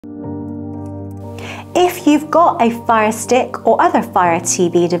If you've got a Firestick or other Fire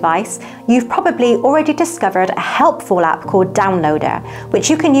TV device, you've probably already discovered a helpful app called Downloader, which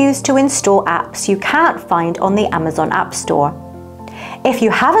you can use to install apps you can't find on the Amazon App Store. If you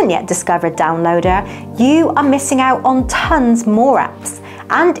haven't yet discovered Downloader, you are missing out on tons more apps.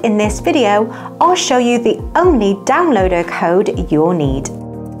 And in this video, I'll show you the only downloader code you'll need.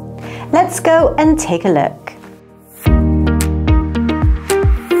 Let's go and take a look.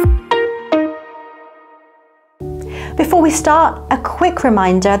 Before we start, a quick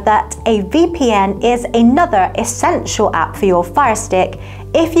reminder that a VPN is another essential app for your Firestick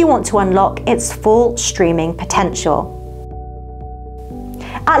if you want to unlock its full streaming potential.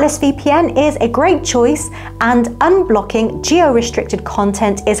 Atlas VPN is a great choice, and unblocking geo-restricted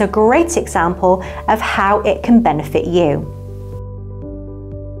content is a great example of how it can benefit you.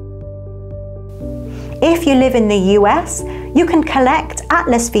 If you live in the US, you can connect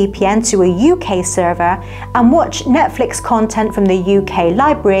Atlas VPN to a UK server and watch Netflix content from the UK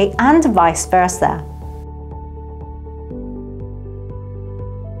library and vice versa.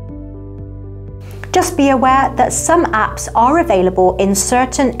 Just be aware that some apps are available in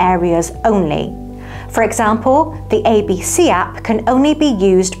certain areas only. For example, the ABC app can only be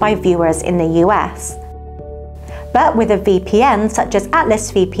used by viewers in the US. But with a VPN such as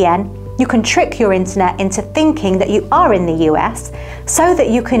Atlas VPN, you can trick your internet into thinking that you are in the US so that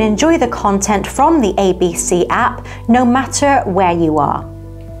you can enjoy the content from the ABC app no matter where you are.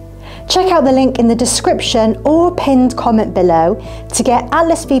 Check out the link in the description or pinned comment below to get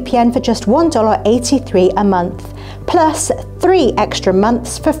Atlas VPN for just $1.83 a month, plus 3 extra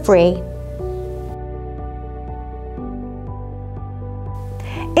months for free.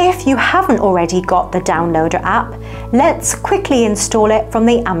 If you haven't already got the Downloader app, let's quickly install it from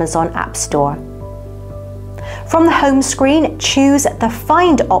the Amazon App Store. From the home screen, choose the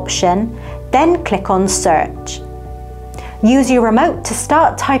Find option, then click on Search. Use your remote to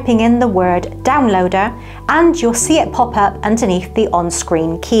start typing in the word Downloader, and you'll see it pop up underneath the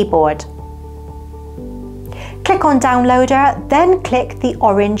on-screen keyboard. Click on Downloader, then click the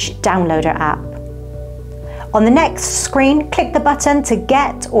orange Downloader app. On the next screen, click the button to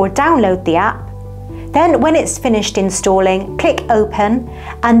get or download the app. Then when it's finished installing, click Open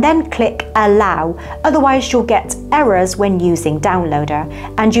and then click Allow, otherwise you'll get errors when using Downloader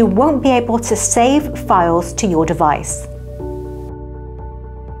and you won't be able to save files to your device.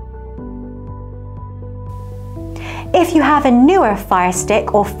 If you have a newer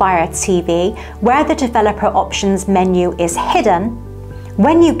Firestick or Fire TV where the developer options menu is hidden,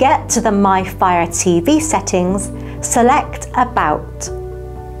 when you get to the My Fire TV settings, select About.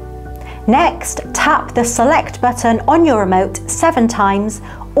 Next, tap the Select button on your remote 7 times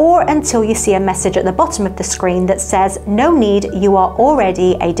or until you see a message at the bottom of the screen that says "No need, you are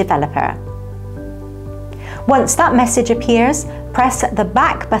already a developer." Once that message appears, press the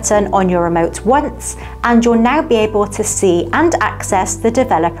back button on your remote once and you'll now be able to see and access the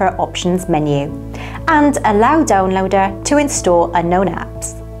developer options menu and allow Downloader to install unknown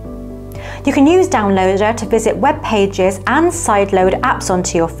apps. You can use Downloader to visit web pages and sideload apps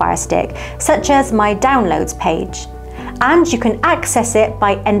onto your Firestick, such as My Downloads page. And you can access it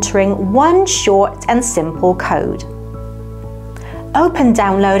by entering one short and simple code. Open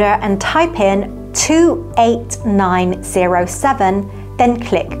Downloader and type in 28907, then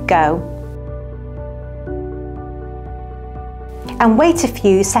click Go. And wait a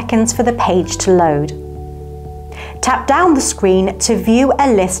few seconds for the page to load. Tap down the screen to view a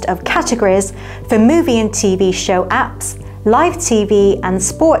list of categories for movie and TV show apps, live TV and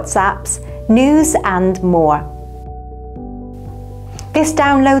sports apps, news and more. This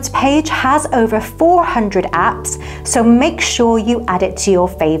downloads page has over 400 apps, so make sure you add it to your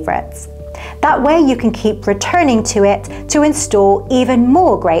favorites. That way you can keep returning to it to install even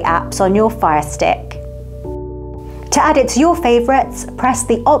more great apps on your Firestick. To add it to your favorites, press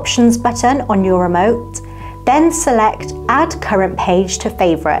the Options button on your remote, then select Add Current Page to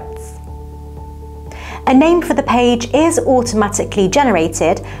Favorites. A name for the page is automatically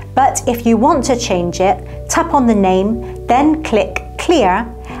generated, but if you want to change it, tap on the name, then click Clear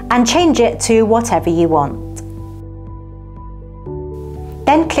and change it to whatever you want.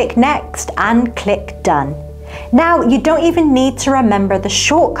 Then click Next and click Done. Now you don't even need to remember the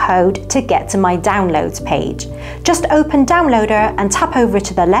short code to get to My Downloads page. Just open Downloader and tap over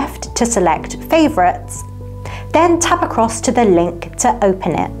to the left to select Favorites, then tap across to the link to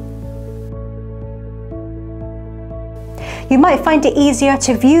open it. You might find it easier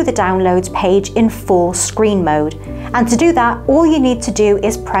to view the Downloads page in full screen mode, and to do that all you need to do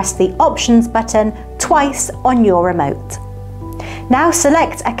is press the Options button twice on your remote. Now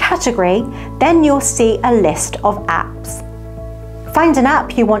select a category, then you'll see a list of apps. Find an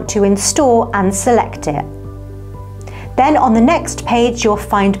app you want to install and select it. Then on the next page you'll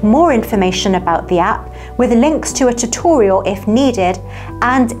find more information about the app with links to a tutorial if needed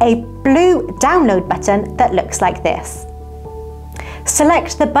and a blue download button that looks like this.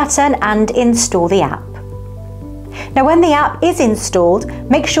 Select the button and install the app. Now when the app is installed,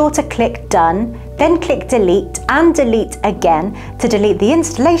 make sure to click Done, then click Delete and delete again to delete the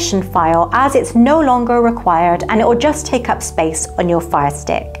installation file as it's no longer required and it will just take up space on your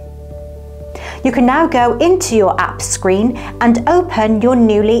Firestick. You can now go into your app screen and open your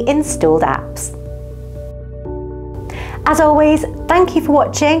newly installed apps. As always, thank you for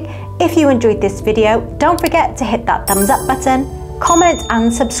watching. If you enjoyed this video, don't forget to hit that thumbs up button, comment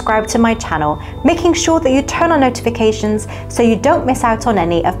and subscribe to my channel, making sure that you turn on notifications so you don't miss out on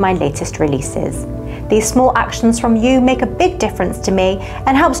any of my latest releases. These small actions from you make a big difference to me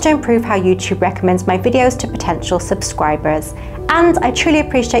and helps to improve how YouTube recommends my videos to potential subscribers. And I truly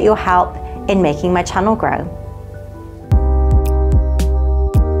appreciate your help in making my channel grow.